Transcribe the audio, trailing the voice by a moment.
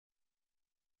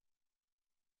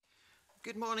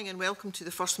Good morning and welcome to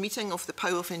the first meeting of the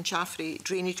Pow of Inchaffray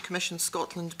Drainage Commission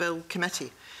Scotland Bill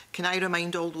Committee. Can I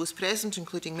remind all those present,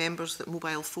 including members, that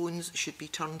mobile phones should be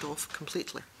turned off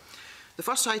completely. The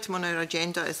first item on our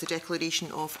agenda is the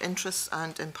declaration of interests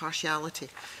and impartiality.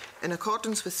 In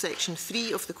accordance with Section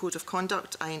 3 of the Code of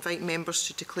Conduct, I invite members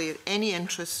to declare any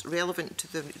interests relevant to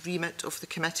the remit of the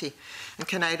committee. And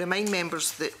can I remind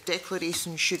members that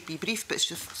declarations should be brief but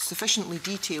sufficiently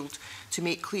detailed to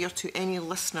make clear to any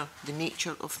listener the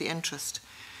nature of the interest.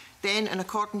 Then, in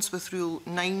accordance with Rule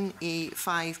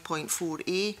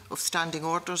 9A5.4a of Standing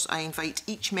Orders, I invite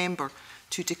each member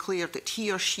to declare that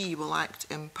he or she will act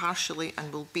impartially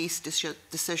and will base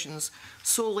decisions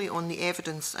solely on the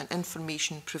evidence and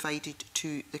information provided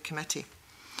to the committee.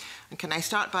 And can I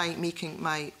start by making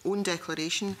my own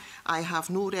declaration? I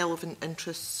have no relevant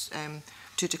interests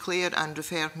to declare and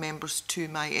refer members to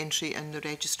my entry in the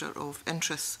Register of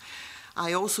Interests.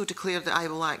 I also declare that I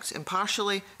will act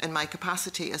impartially in my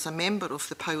capacity as a member of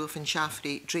the Pow of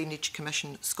Inchaffray Drainage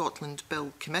Commission Scotland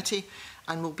Bill Committee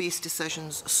and will base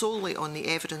decisions solely on the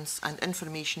evidence and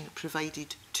information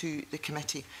provided to the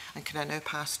committee. And can I now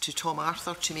pass to Tom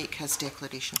Arthur to make his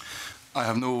declaration? I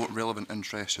have no relevant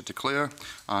interest to declare,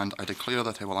 and I declare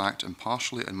that I will act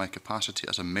impartially in my capacity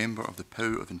as a member of the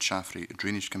Pow of Inchaffray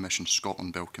Drainage Commission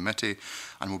Scotland Bill Committee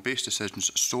and will base decisions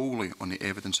solely on the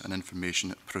evidence and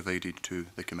information provided to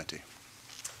the committee.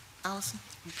 Alison?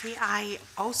 Okay, I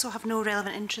also have no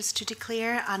relevant interest to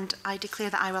declare, and I declare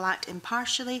that I will act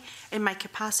impartially in my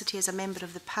capacity as a member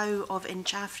of the Pow of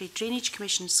Inchaffray Drainage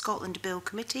Commission Scotland Bill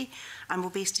Committee and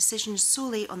will base decisions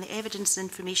solely on the evidence and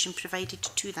information provided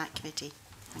to that committee.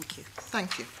 Thank you.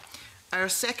 Thank you. Our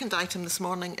second item this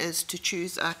morning is to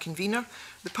choose a convener.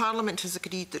 The Parliament has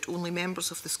agreed that only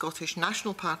members of the Scottish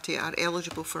National Party are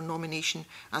eligible for nomination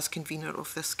as convener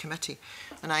of this committee.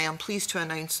 And I am pleased to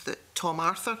announce that Tom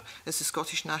Arthur is the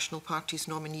Scottish National Party's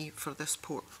nominee for this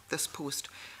post.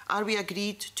 Are we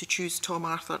agreed to choose Tom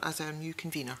Arthur as our new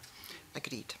convener?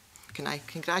 Agreed. Can I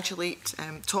congratulate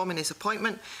Tom on his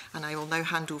appointment, and I will now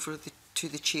hand over to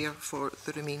the Chair for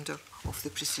the remainder of the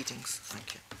proceedings.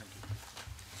 Thank you.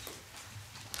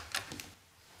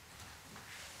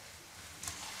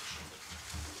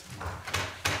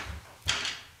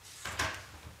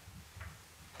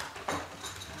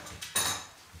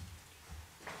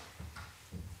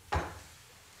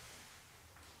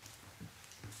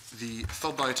 The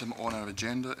third item on our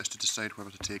agenda is to decide whether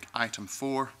to take item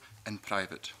 4 in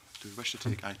private. Do we wish to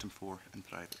take item 4 in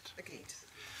private? Agreed.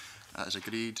 That is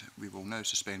agreed. We will now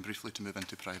suspend briefly to move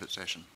into private session.